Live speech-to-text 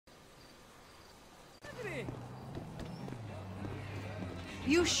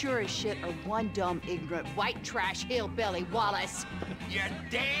You sure as shit are one dumb, ignorant, white trash hillbilly, Wallace. You're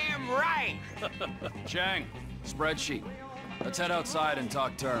damn right! Chang, spreadsheet. Let's head outside and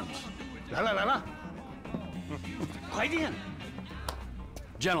talk terms. 来了来了，快点！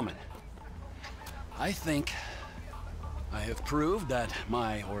 Gentlemen, I think I have proved that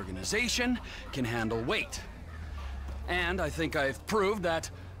my organization can handle weight. And I think I've proved that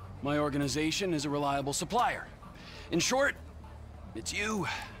my organization is a reliable supplier. In short, it's you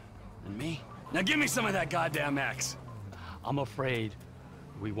and me. Now give me some of that goddamn X. I'm afraid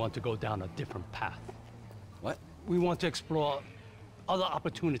we want to go down a different path. What? We want to explore other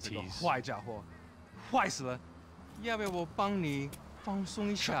opportunities. 坏家伙，坏死了！要不要我帮你放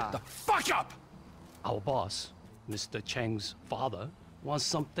松一下 The fuck up! Our boss, Mr. Cheng's father, wants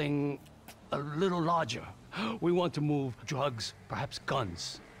something a little larger. We want to move drugs, perhaps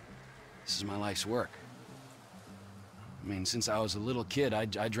guns. This is my life's work. I mean, since I was a little kid, I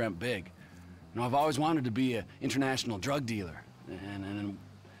dreamt big. You know, I've always wanted to be an international drug dealer and a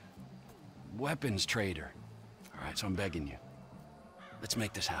weapons trader. All right, so I'm begging you. Let's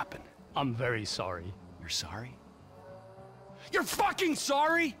make this happen. I'm very sorry. You're sorry? You're fucking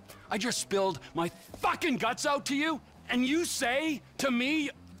sorry? I just spilled my fucking guts out to you, and you say to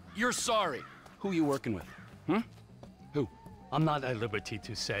me, you're sorry. Who are you working with? Hmm? Who? I'm not at liberty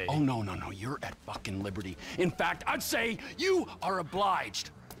to say. Oh, no, no, no. You're at fucking liberty. In fact, I'd say you are obliged.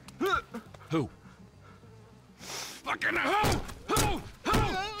 Who? Fucking who? Who?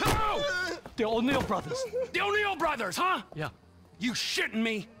 The O'Neill brothers. The O'Neill brothers, huh? Yeah. You shitting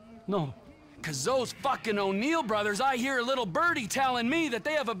me? No. Cause those fucking O'Neill brothers, I hear a little birdie telling me that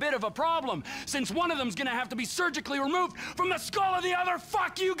they have a bit of a problem, since one of them's gonna have to be surgically removed from the skull of the other.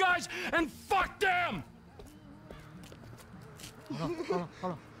 Fuck you guys, and fuck them! Hold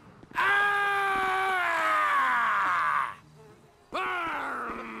on. Ah!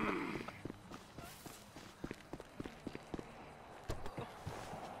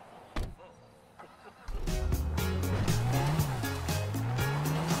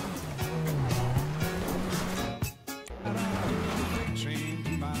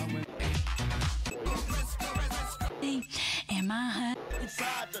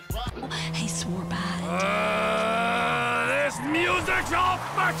 He swore by it. This music's all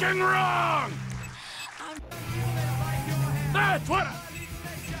fucking wrong! That's what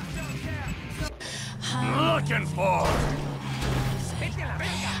I'm looking for!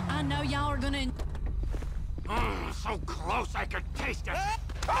 I know y'all are gonna... So close I could taste it!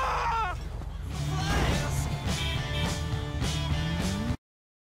 Ah!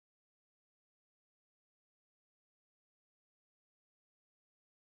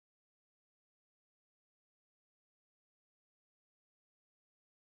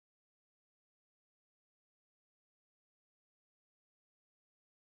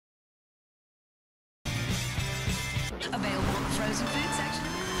 Available in the frozen food section.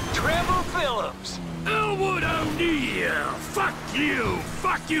 Trevor Phillips! Elwood O'Neill! Fuck you!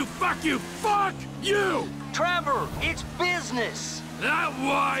 Fuck you! Fuck you! Fuck you! Trevor, it's business! That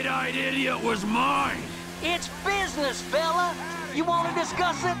wide-eyed idiot was mine! It's business, fella! You want to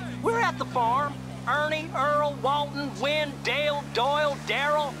discuss it? We're at the farm. Ernie, Earl, Walton, Wynn, Dale, Doyle,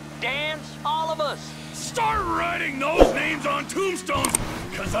 Darrell, Dan, all of us. Start writing those names on tombstones,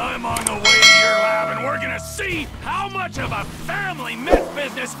 cause I'm on the way to your lab and we're gonna see how much of a family myth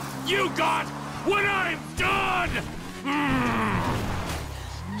business you got when I'm done!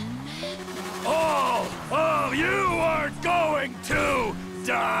 All of you are going to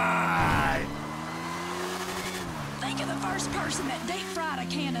die! Think of the first person that deep-fried a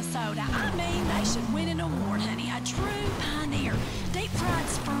can of soda. I mean, they should win an award, honey. A true pioneer. Deep-fried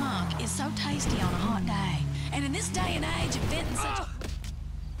sprunk is so tasty on a hot day. And in this day and age, inventing such a...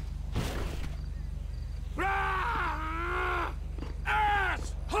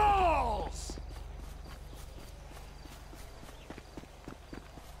 Assholes!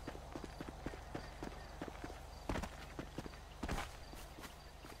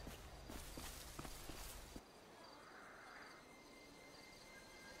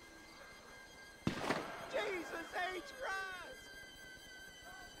 Jesus H. Christ!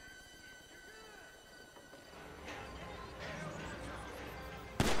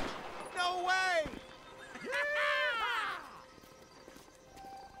 No way!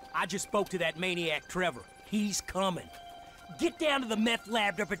 I just spoke to that maniac Trevor. He's coming. Get down to the meth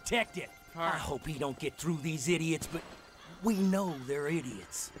lab to protect it. I hope he don't get through these idiots, but we know they're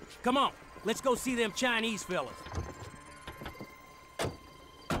idiots. Come on, let's go see them Chinese fellas. Oh,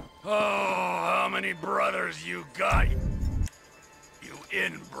 how many brothers you got? You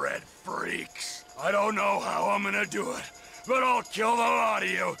inbred freaks. I don't know how I'm gonna do it, but I'll kill the lot of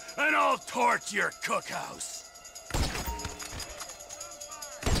you, and I'll torch your cookhouse.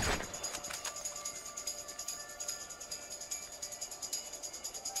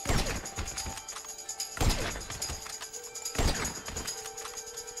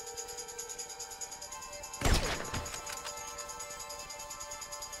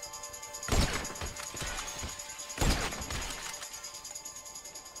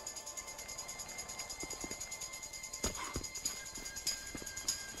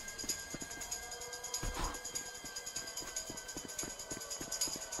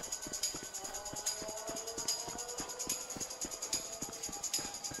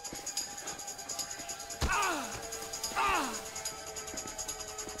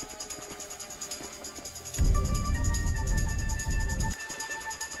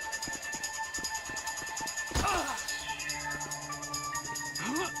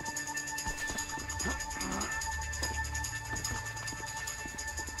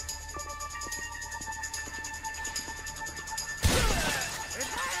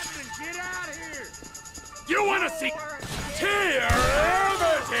 You wanna see Tear?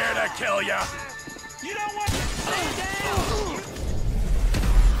 Who's here to kill ya? You don't want to stay down!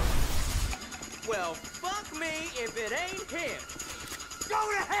 Well, fuck me if it ain't him. Go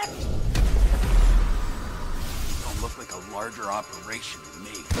to heck! Don't look like a larger operation to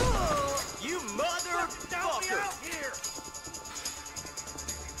me. You motherfucker! Here!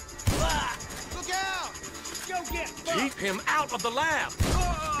 Look out! Go get fucked! Keep him out of the lab!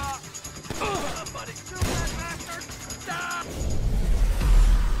 Somebody shoot that bastard! Stop!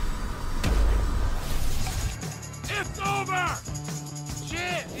 It's over!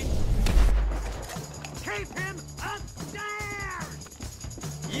 Shit! Keep him upstairs!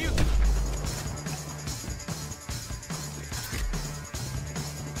 You...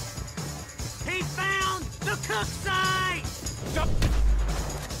 He found the cook site!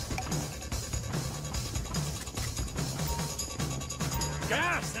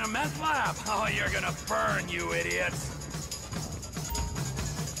 Gas in a meth lab! Oh, you're gonna burn, you idiots!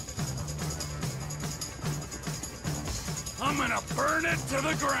 I'm gonna burn it to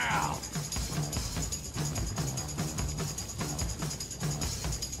the ground!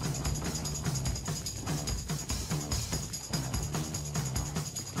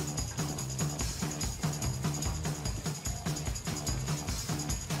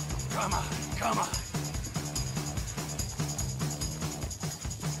 Come on, come on!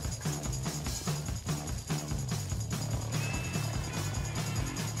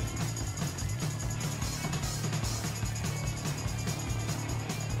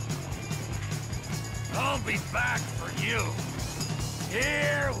 I'll be back for you.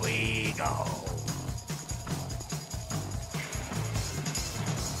 Here we go.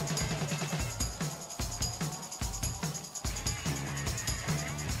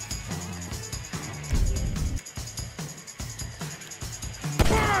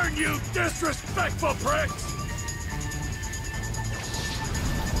 Burn, you disrespectful pricks!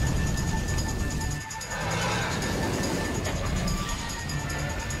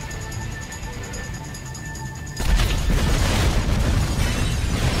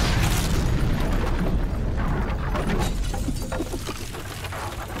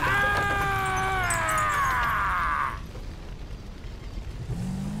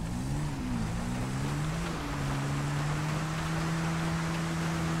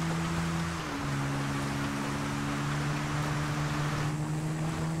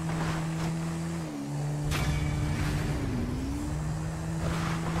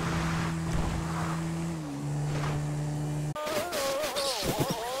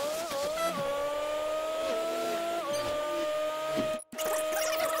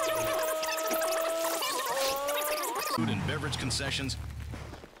 Food and beverage concessions.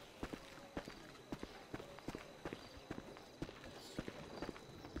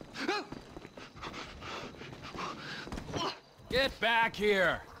 Get back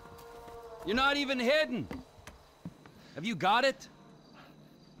here! You're not even hidden! Have you got it?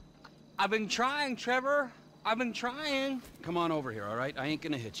 I've been trying, Trevor. I've been trying. Come on over here, all right? I ain't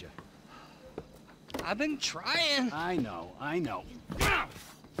gonna hit you. I've been trying. I know, I know.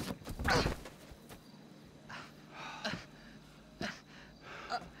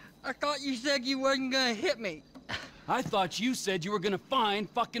 I thought you said you wasn't gonna hit me. I thought you said you were gonna find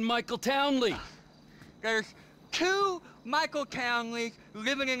fucking Michael Townley. There's two Michael Townleys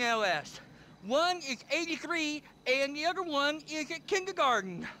living in LS. One is 83, and the other one is at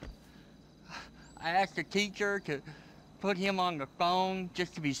kindergarten. I asked the teacher to put him on the phone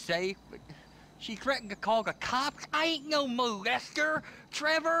just to be safe, but She threatened to call the cops. I ain't no molester,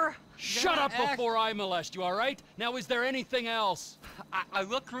 Trevor. Shut up before I molest you, all right? Now, is there anything else? I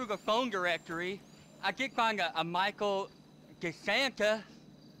looked through the phone directory. I did find a Michael DeSanta,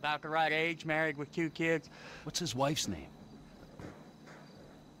 about the right age, married with 2 kids. What's his wife's name?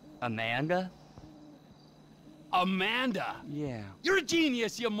 Amanda? Amanda? Yeah. You're a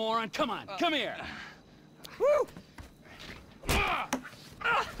genius, you moron. Come on, come here. Woo!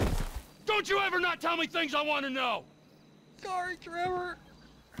 Don't you ever not tell me things I want to know. Sorry, Trevor.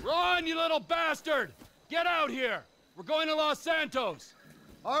 Run, you little bastard! Get out here! We're going to Los Santos.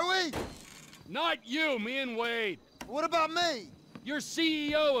 Are we? Not you, me and Wade. What about me? You're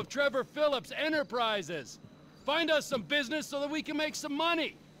CEO of Trevor Phillips Enterprises. Find us some business so that we can make some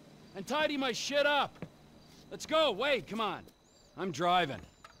money. And tidy my shit up. Let's go, Wade, come on. I'm driving.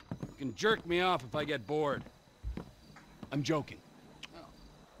 You can jerk me off if I get bored. I'm joking.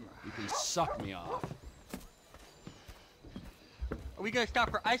 You can suck me off. Are we gonna stop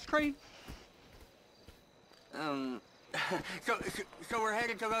for ice cream? So we're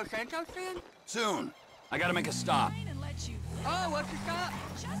headed to Los Santos then? Soon. I gotta make a stop. Oh, what's the stop?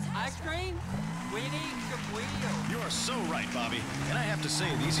 Ice cream? We need some wheels. You are so right, Bobby. And I have to say,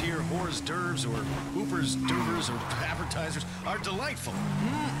 these here whores derves or hoopers doovers or advertisers are delightful.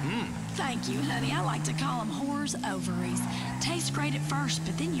 Thank you, honey. I like to call them whores ovaries. Tastes great at first,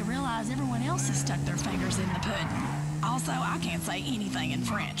 but then you realize everyone else has stuck their fingers in the pudding. Also, I can't say anything in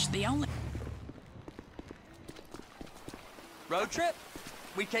French. The only... Road trip?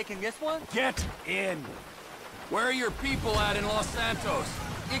 We taking this one? Get in! Where are your people at in Los Santos?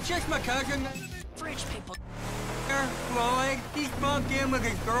 It's just my cousin. French people. Floyd, he's bunked in with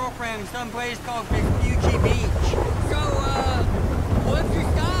his girlfriend in some place called Vespucci Beach. So, what's your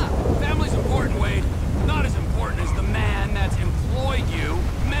stop? Family's important, Wade. Not as important as the man that's employed you,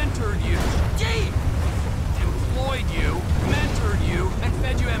 mentored you. Gee! Employed you, mentored you, and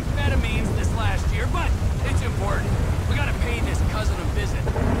fed you amphetamines this last year, but it's important. We gotta pay this cousin a visit.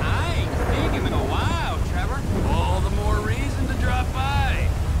 I ain't seen him in a while, Trevor. All the more reason to drop by.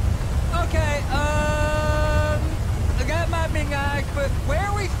 Okay, that might be nice, but where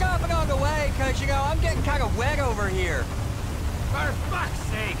are we stopping on the way? Cause, you know, I'm getting kind of wet over here. For fuck's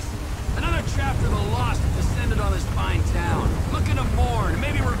sakes! Another chapter of the lost that descended on this fine town. Looking to mourn,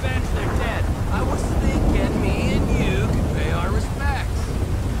 maybe revenge their dead. I was thinking me and you could pay our respects.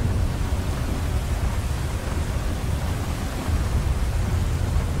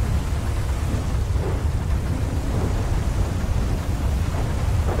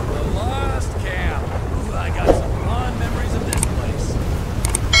 The Lost Camp. Ooh, I got some fond memories of this place.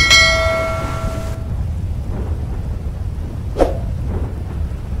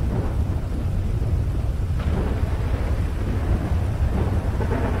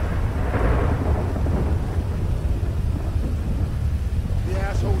 The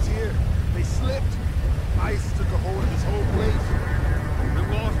assholes here, they slipped. Ice took a hold of this whole place. The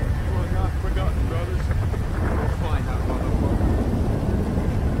lost people are not forgotten, brothers. We'll find out, motherfucker.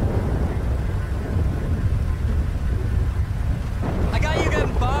 I got you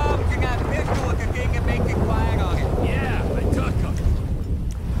them bombs and that pistol with the thing that makes it quiet on it. Yeah, I took them.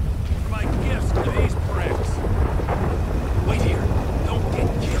 For my gifts to these pricks. Wait here. Don't get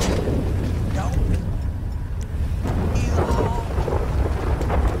killed. Don't.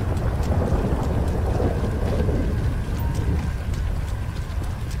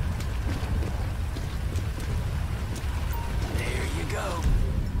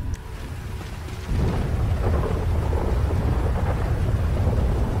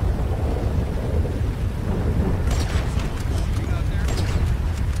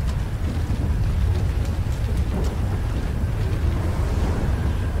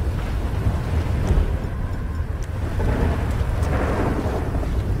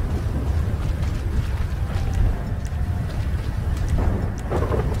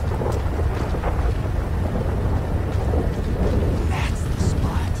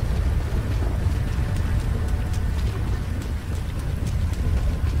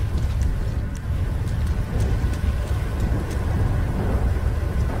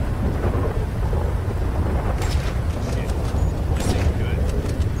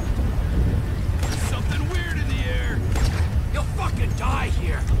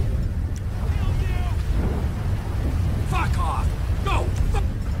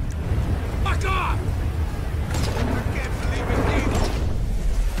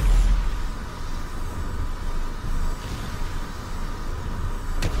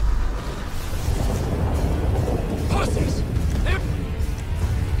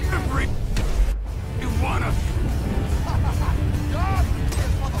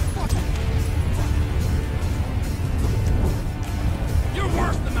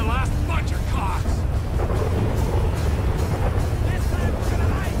 box! This time we're gonna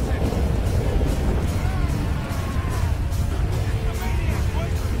ice it! The maniac,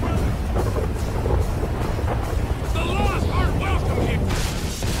 boys and brothers! The lost aren't welcome here!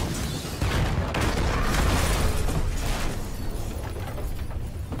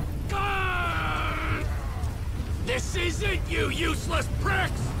 God! This is it, you useless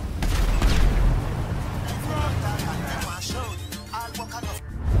pricks!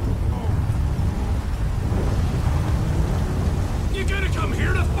 You gonna come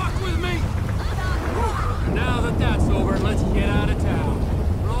here to fuck with me? Whew. Now that that's over, let's get out of town.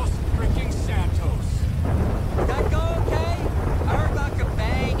 Los freaking Santos. That go okay? I heard about the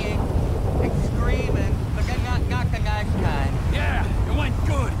banging and screaming, but then not the nice kind. Yeah, it went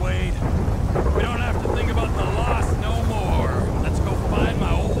good, Wade. We don't have to think about the loss no more. Let's go find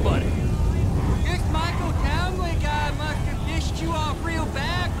my old buddy. This Michael Townley guy must have pissed you off real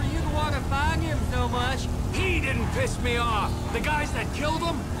bad for you to want to find him so much. He didn't piss me off. The guys that killed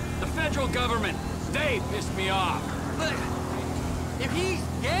him, the federal government, they pissed me off. But if he's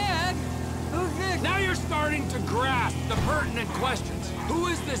dead, who's this? Now you're starting to grasp the pertinent questions. Who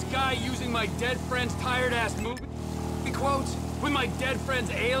is this guy using my dead friend's tired-ass movie quotes? With my dead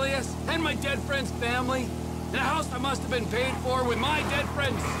friend's alias? And my dead friend's family? In a house that must have been paid for with my dead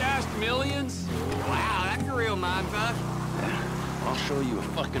friend's stashed millions? Wow, that's a real mindfuck. I'll show you a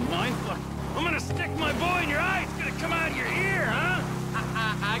fucking mindfuck. I'm gonna stick my boy in your eye. It's gonna come out of your ear, huh?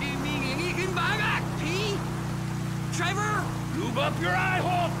 I didn't mean anything by that, P. Trevor? Lube up your eye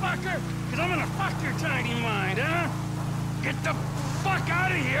hole, fucker, because I'm gonna fuck your tiny mind, huh? Get the fuck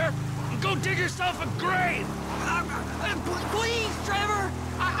out of here and go dig yourself a grave! Please, Trevor!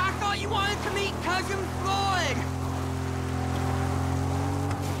 I thought you wanted to meet Cousin Floyd!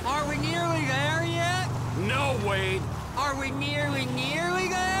 Are we nearly there yet? No, Wade. Are we nearly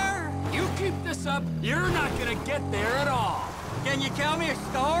there? You keep this up, you're not gonna get there at all. Can you tell me a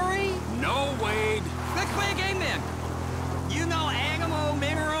story? No, Wade. Let's play a game then. You know animal,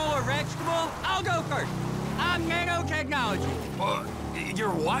 mineral, or vegetable? I'll go first. I'm nanotechnology. You're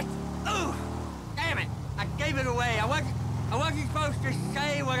what? Ooh, damn it. I gave it away. I wasn't supposed to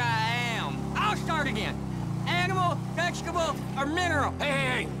say what I am. I'll start again. Animal, vegetable, or mineral?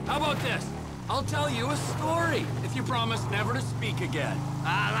 Hey, how about this? I'll tell you a story if you promise never to speak again.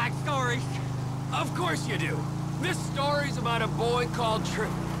 I like stories. Of course you do. This story's about a boy called Trisha.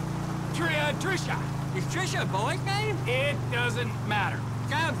 Is Trisha a boy's name? It doesn't matter.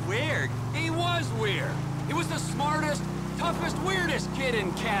 Sounds weird. He was weird. He was the smartest, toughest, weirdest kid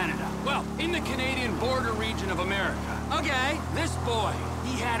in Canada. Well, in the Canadian border region of America. Okay. This boy,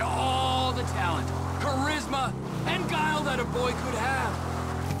 he had all the talent, charisma, and guile that a boy could have.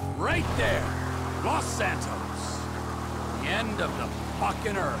 Right there, Los Santos. The end of the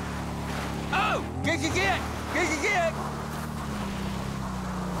fucking earth. Oh, this is it.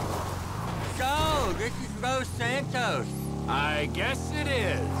 So, this is Los Santos. I guess it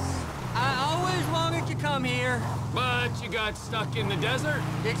is. I always wanted to come here. But you got stuck in the desert?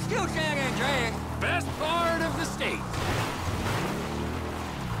 It's still San Andreas. Best part of the state.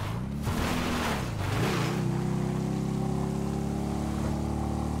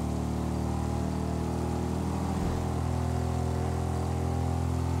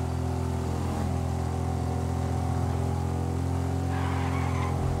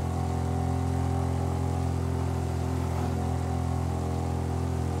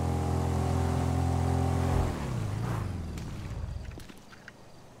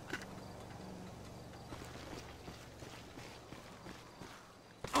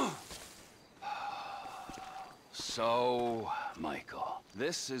 So, Michael,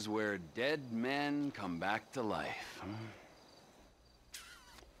 this is where dead men come back to life, huh?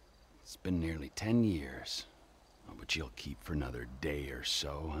 It's been nearly 10 years. Oh, but you'll keep for another day or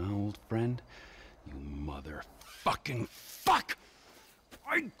so, huh, old friend? You motherfucking fuck!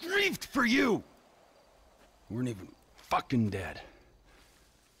 I grieved for you! You weren't even fucking dead.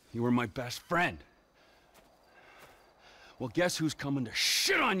 You were my best friend. Well, guess who's coming to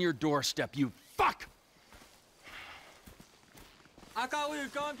shit on your doorstep, you fuck! I thought we were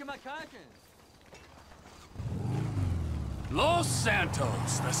going to my cousin's. Los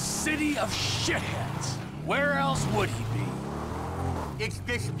Santos, the city of shitheads. Where else would he be? It's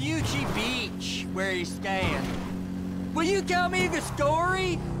Vespucci Beach where he's staying. Will you tell me the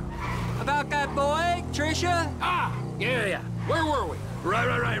story about that boy, Trisha? Ah, yeah. Where were we?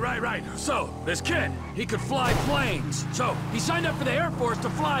 Right. So, this kid, he could fly planes. So, he signed up for the Air Force to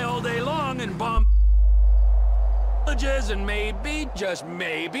fly all day long and bomb villages and maybe, just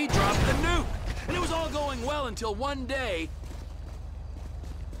maybe, drop the nuke. And it was all going well until one day...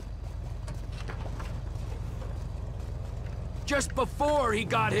 just before he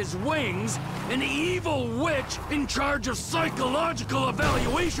got his wings, an evil witch in charge of psychological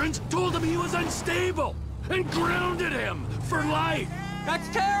evaluations told him he was unstable and grounded him for life. That's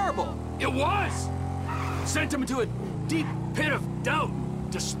terrible. It was. Sent him into a deep pit of doubt,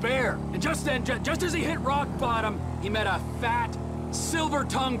 despair. And just then, just as he hit rock bottom, he met a fat,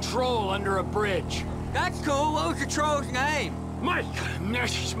 silver-tongued troll under a bridge. That's cool. What was the troll's name?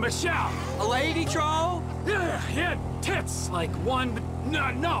 Michelle. A lady troll? Yeah, he had tits like one, but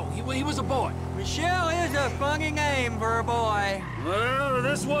no, he was a boy. Michelle is a funny name for a boy. Well,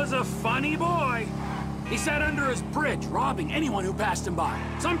 this was a funny boy. He sat under his bridge, robbing anyone who passed him by.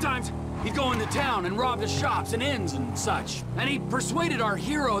 Sometimes he'd go into town and rob the shops and inns and such. And he persuaded our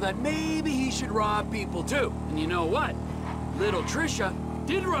hero that maybe he should rob people too. And you know what? Little Trisha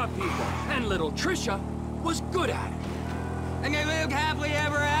did rob people, and little Trisha was good at it. And they lived happily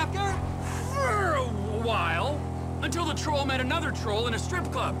ever after? For a while, until the troll met another troll in a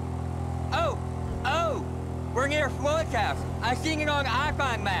strip club. Oh, we're near Floyd's house. I've seen it on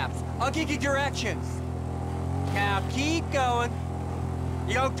iPhone maps. I'll give you directions. Now keep going.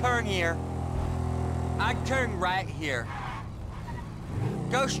 You don't turn here. I turn right here.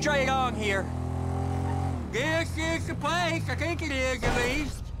 Go straight on here. This is the place, I think it is at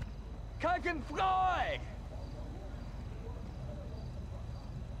least. Cousin Floyd!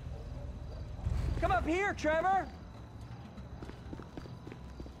 Come up here, Trevor!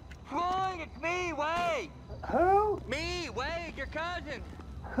 Floyd, it's me, Wade! Who? Me, Wade, your cousin!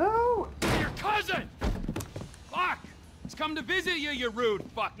 Who? Your cousin! Fuck! He's come to visit you, you rude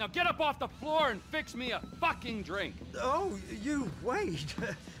fuck. Now get up off the floor and fix me a fucking drink. Oh, you, Wade.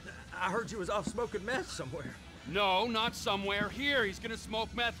 I heard you was off smoking meth somewhere. No, not somewhere. Here. He's gonna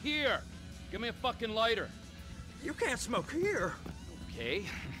smoke meth here. Give me a fucking lighter. You can't smoke here. Okay.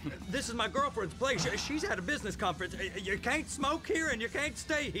 This is my girlfriend's place. She's at a business conference. You can't smoke here and you can't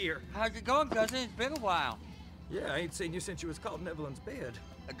stay here. How's it going, cousin? It's been a while. Yeah, I ain't seen you since you was caught in Evelyn's bed.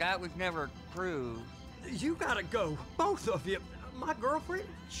 That was never proved. You gotta go, both of you. My girlfriend,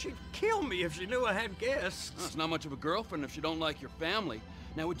 she'd kill me if she knew I had guests. Well, it's not much of a girlfriend if you don't like your family.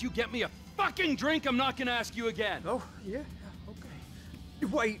 Now, would you get me a fucking drink? I'm not gonna ask you again. Oh, yeah, okay.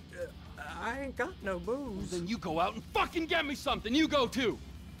 Wait, I ain't got no booze. Well, then you go out and fucking get me something. You go too.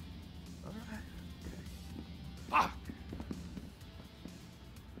 All right, okay. Fuck.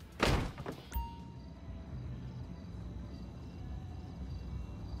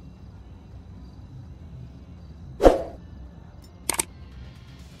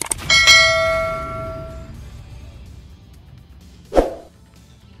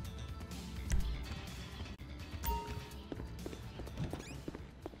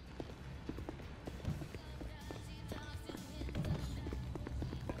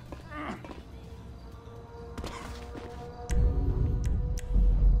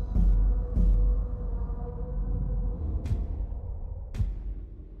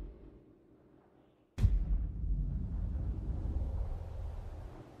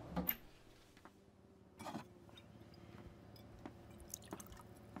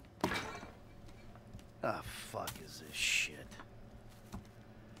 The fuck is this shit?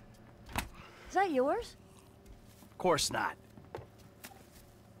 Is that yours? Of course not.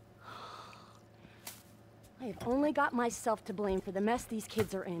 I have only got myself to blame for the mess these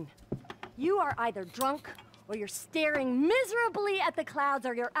kids are in. You are either drunk, or you're staring miserably at the clouds,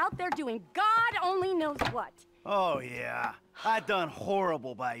 or you're out there doing God only knows what. Oh, yeah. I done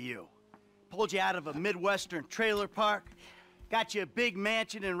horrible by you. Pulled you out of a Midwestern trailer park, got you a big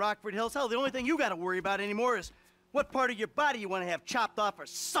mansion in Rockford Hills. Hell, the only thing you gotta worry about anymore is what part of your body you want to have chopped off or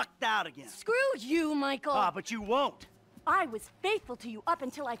sucked out again. Screw you, Michael. Ah, but you won't. I was faithful to you up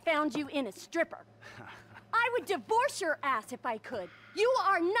until I found you in a stripper. I would divorce your ass if I could. You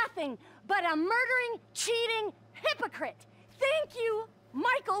are nothing but a murdering, cheating hypocrite. Thank you,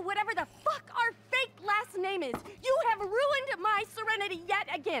 Michael, whatever the fuck our fake last name is. You have ruined my serenity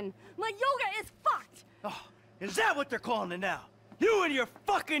yet again. My yoga is fucked. Oh, is that what they're calling it now? You and your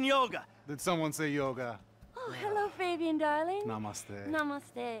fucking yoga. Did someone say yoga? Oh, hello, Fabian, darling. Namaste.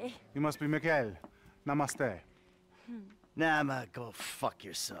 Namaste. You must be Mikael. Namaste. Nah, go fuck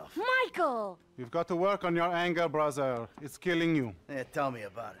yourself. Michael! You've got to work on your anger, brother. It's killing you. Yeah, tell me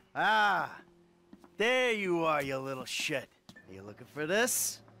about it. Ah, there you are, you little shit. Are you looking for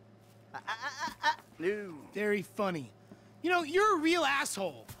this? No. Very funny. You know, you're a real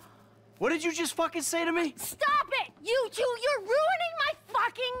asshole. What did you just fucking say to me? Stop it! You two, you're ruining my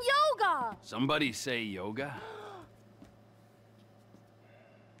fucking yoga! Somebody say yoga?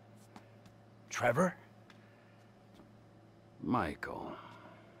 Trevor? Michael.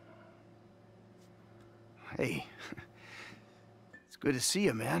 Hey, Good to see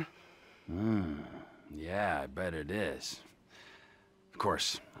you, man. Yeah, I bet it is. Of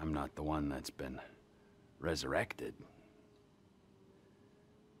course, I'm not the one that's been resurrected.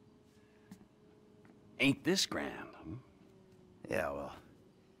 Ain't this grand, huh? Yeah, well,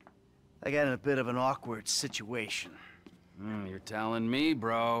 I got in a bit of an awkward situation. You're telling me,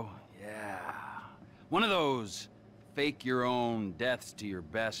 bro. Yeah. One of those fake your own deaths to your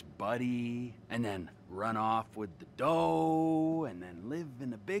best buddy, and then run off with the dough, and then live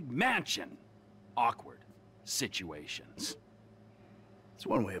in a big mansion. Awkward situations. It's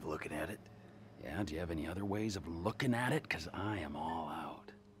one way of looking at it. Yeah, do you have any other ways of looking at it? 'Cause I am all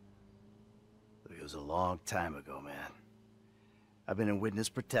out. Look, it was a long time ago, man. I've been in witness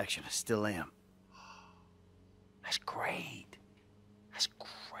protection. I still am. That's great. That's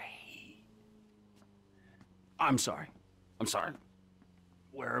great. I'm sorry. I'm sorry.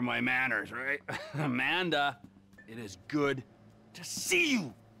 Where are my manners, right? Amanda, it is good to see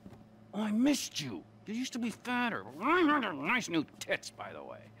you. Oh, I missed you. You used to be fatter. Nice new tits, by the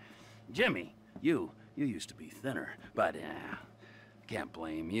way. Jimmy, you used to be thinner, but can't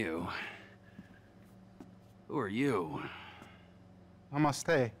blame you. Who are you?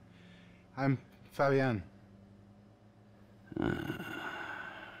 Namaste. I'm Fabian.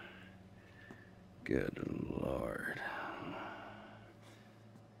 Good Lord.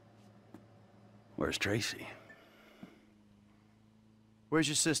 Where's Tracy? Where's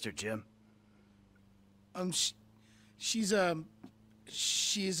your sister, Jim? She's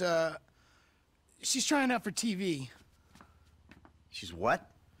trying out for TV. She's what?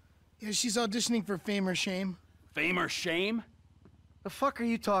 Yeah, she's auditioning for Fame or Shame. Fame or Shame? The fuck are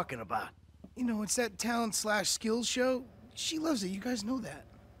you talking about? You know, it's that talent/skills show. She loves it, you guys know that.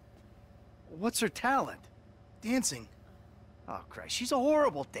 What's her talent? Dancing. Oh, Christ, she's a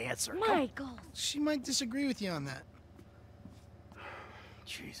horrible dancer. Michael! She might disagree with you on that.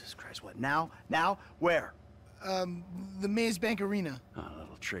 Jesus Christ, what, now? Now? Where? The Maze Bank Arena. Oh,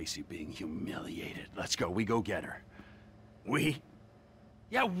 little Tracy being humiliated. Let's go, we go get her. We?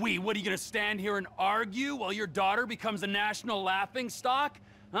 Yeah, we. What, are you gonna stand here and argue while your daughter becomes a national laughingstock?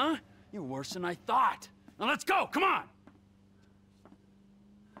 Huh? You're worse than I thought. Now let's go, come on!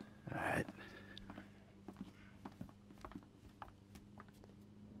 All right.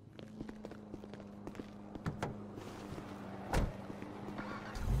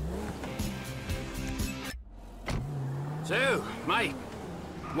 So, Mike,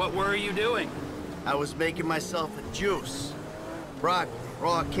 what were you doing? I was making myself a juice. Broccoli,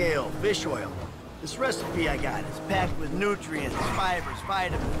 raw kale, fish oil. This recipe I got is packed with nutrients, fibers,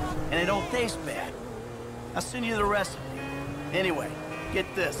 vitamins, and it don't taste bad. I'll send you the recipe. Anyway, get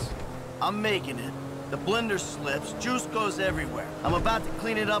this. I'm making it. The blender slips, juice goes everywhere. I'm about to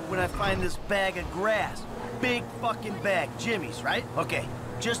clean it up when I find this bag of grass. Big fucking bag, Jimmy's, right? Okay,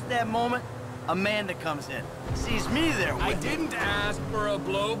 just that moment, Amanda comes in. Sees me there with I didn't ask for a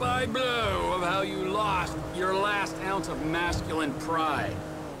blow-by-blow of how you lost your last ounce of masculine pride.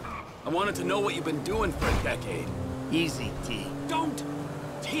 I wanted to know what you've been doing for a decade. Easy, T. Don't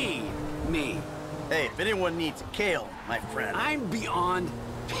T me. Hey, if anyone needs kale, my friend. I'm beyond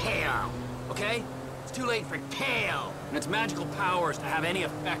kale, okay? It's too late for kale and its magical powers to have any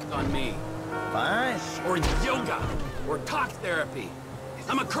effect on me. Fine. Or yoga, or talk therapy.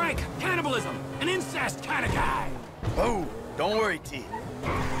 I'm a crank, cannibalism, an incest kind of guy. Oh, don't worry, T.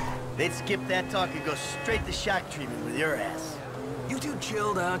 They'd skip that talk and go straight to shock treatment with your ass. You too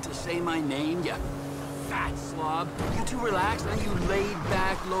chilled out to say my name, you fat slob? You too relaxed, now you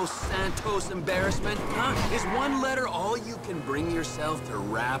laid-back Los Santos embarrassment? Huh? Is one letter all you can bring yourself to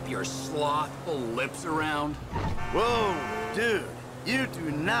wrap your slothful lips around? Whoa, dude. You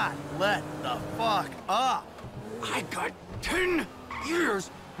do not let the fuck up. I got 10 years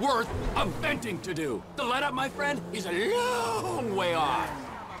worth of venting to do. The let up, my friend, is a long way off.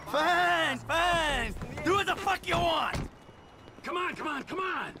 Fine, fine. Do what the fuck you want. Come on, come on, come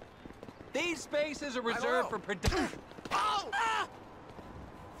on. These spaces are reserved for production. Oh! Ah!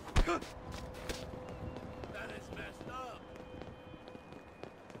 That is messed up.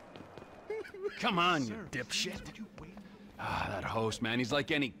 Come on, you dipshit. Ah, that host, man, he's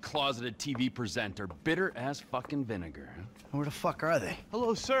like any closeted TV presenter. Bitter as fucking vinegar. Huh? Where the fuck are they?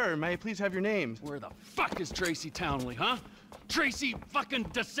 Hello, sir. May I please have your names? Where the fuck is Tracy Townley, huh? Tracy fucking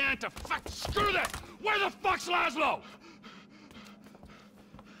DeSanta. Fuck, screw that! Where the fuck's Laszlo?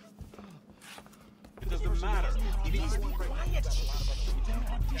 It doesn't matter. You need to be quiet.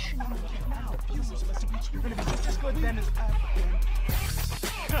 You're gonna be just as good then as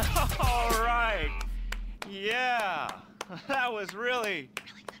All right. Yeah. That was really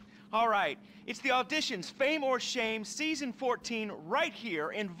All right, it's the auditions Fame or Shame Season 14 right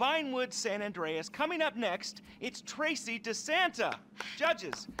here in Vinewood, San Andreas. Coming up next, it's Tracy DeSanta.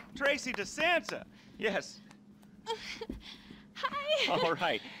 Judges, Tracy DeSanta. Yes. Hi. All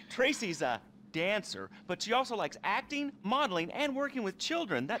right, Tracy's a dancer, but she also likes acting, modeling, and working with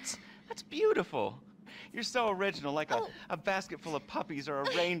children. That's beautiful. You're so original, like a basket full of puppies or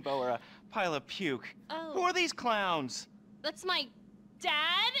a rainbow or a pile of puke. Oh. Who are these clowns? That's my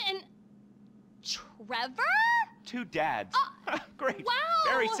dad and Trevor? Two dads. Great. Wow.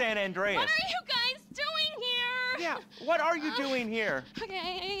 Very San Andreas. What are you guys doing here? Yeah, what are you doing here?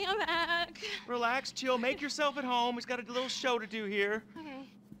 Okay, I'm back. Relax, chill, make yourself at home. He's got a little show to do here. Okay.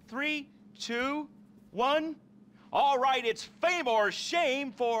 3, 2, 1. All right, it's Fame or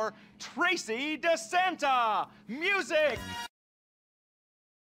Shame for Tracy DeSanta. Music!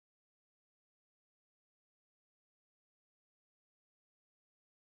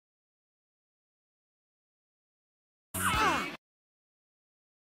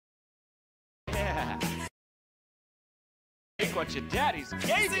 Yeah. Take what your daddy's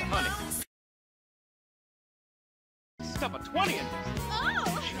gave you, honey. Stuff a 20 in this. Oh!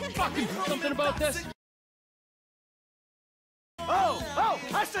 Fucking something about this? Oh,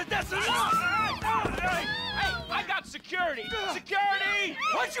 I said that's enough! Hey, I got security! Security!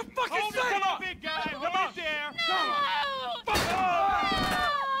 What'd you fucking Hold say? it, come on! Big guy, Come on! there. Come on! Fuck off!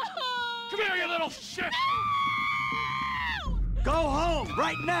 Come here, you little shit! Go home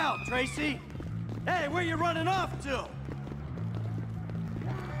right now, Tracy. Hey, where you running off to?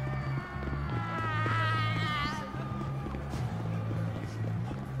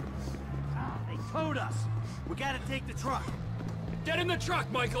 They towed us. We gotta take the truck. Get in the truck,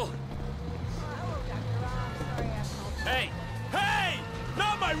 Michael! Hey! Hey!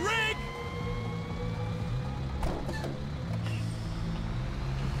 Not my rig!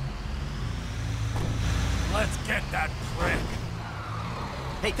 Let's get that prick!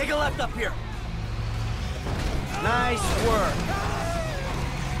 Hey, take a left up here. Nice work.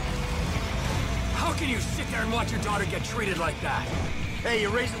 How can you sit there and watch your daughter get treated like that? Hey, you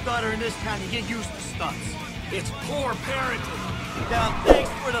raise a daughter in this town, you get used to stunts. It's poor parenting. Now, thanks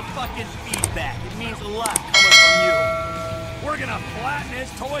for the fucking feedback. It means a lot coming from you. We're gonna flatten his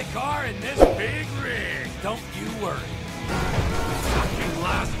toy car in this big rig. Don't you worry. Fucking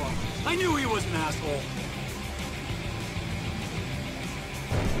asshole. I knew he was an asshole.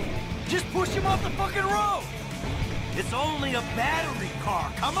 Just push him off the fucking road. It's only a battery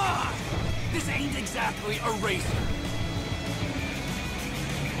car. Come on. This ain't exactly a racer.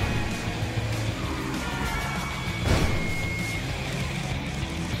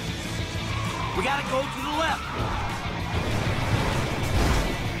 We gotta go to the left.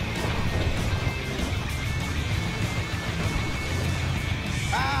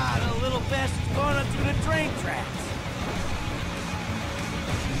 Ah, the little bastard's going up to the train tracks.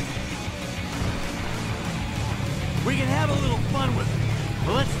 We can have a little fun with it,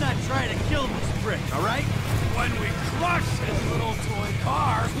 but let's not try to kill this prick, all right? When we crush his little toy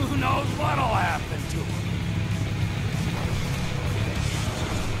car, who knows what'll happen to him?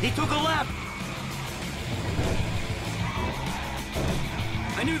 He took a left.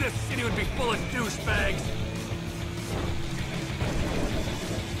 I knew this city would be full of douchebags.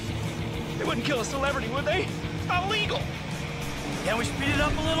 They wouldn't kill a celebrity, would they? It's not legal. Can we speed it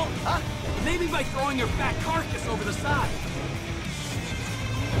up a little? Huh? Maybe by throwing your fat carcass over the side.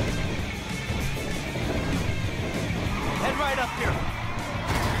 Head right up here.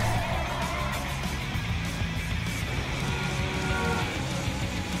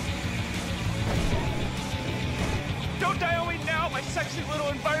 Don't die on me now, my sexy little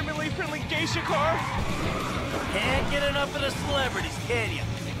environmentally friendly geisha car. Can't get enough of the celebrities, can you?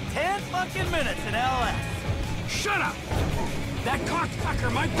 10 fucking minutes in LS. Shut up! That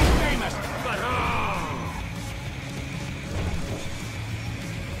cocksucker might be famous, but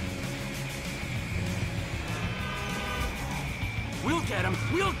we'll get him!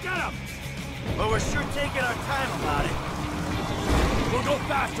 We'll get him! But we're sure taking our time about it. We'll go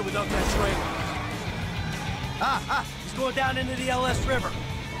faster without that trailer. He's going down into the LS River.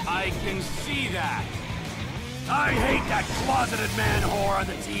 I can see that. I hate that closeted man whore on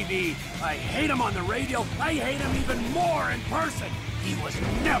the TV. I hate him on the radio. I hate him even more in person. He was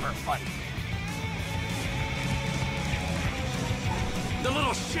never funny. The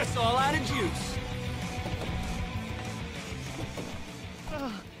little shit's all out of juice.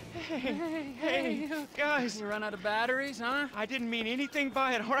 Hey, guys. You run out of batteries, huh? I didn't mean anything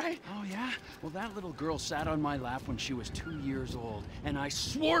by it, all right? Oh, yeah? Well, that little girl sat on my lap when she was 2 years old, and I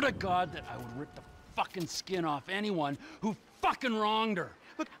swore to God that I would rip the fucking skin off anyone who fucking wronged her.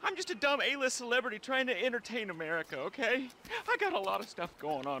 Look, I'm just a dumb A-list celebrity trying to entertain America, okay? I got a lot of stuff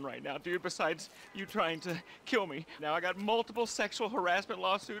going on right now, dude, besides you trying to kill me. Now, I got multiple sexual harassment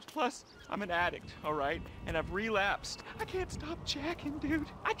lawsuits, plus I'm an addict, all right? And I've relapsed. I can't stop jacking, dude.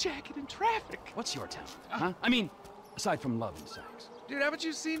 I jack it in traffic. What's your talent, huh? I mean, aside from love and sex. Dude, haven't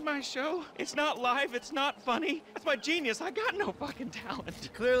you seen my show? It's not live, it's not funny. That's my genius. I got no fucking talent. You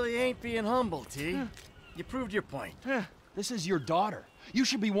clearly ain't being humble, T. You proved your point. This is your daughter. You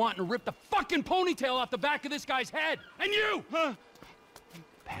should be wanting to rip the fucking ponytail off the back of this guy's head. And you!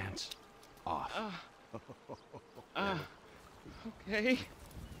 Pants off. Okay. There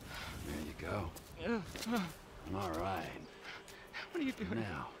you go. All right. What are you doing?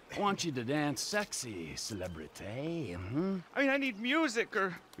 Now, I want you to dance sexy, celebrity. I mean, I need music or...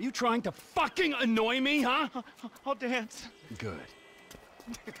 Are you trying to fucking annoy me, huh? I'll dance. Good.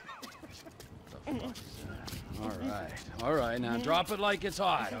 All right, now drop it like it's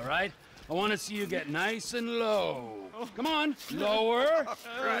hot, all right? I want to see you get nice and low. Come on, lower,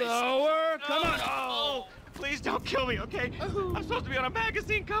 lower, come on. Oh, please don't kill me, okay? I'm supposed to be on a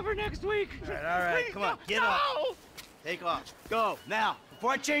magazine cover next week. All right, Please, come on, no. get up. Take off. Go, now,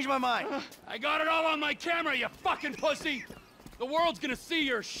 before I change my mind. I got it all on my camera, you fucking pussy. The world's gonna see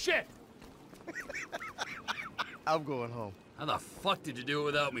your shit. I'm going home. How the fuck did you do it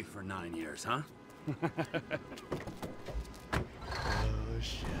without me for 9 years, huh? Oh,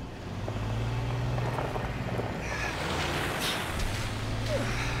 shit.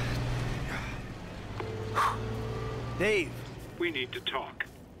 Dave. We need to talk.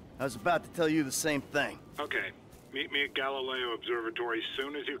 I was about to tell you the same thing. Okay. Meet me at Galileo Observatory as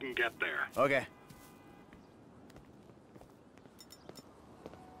soon as you can get there. Okay.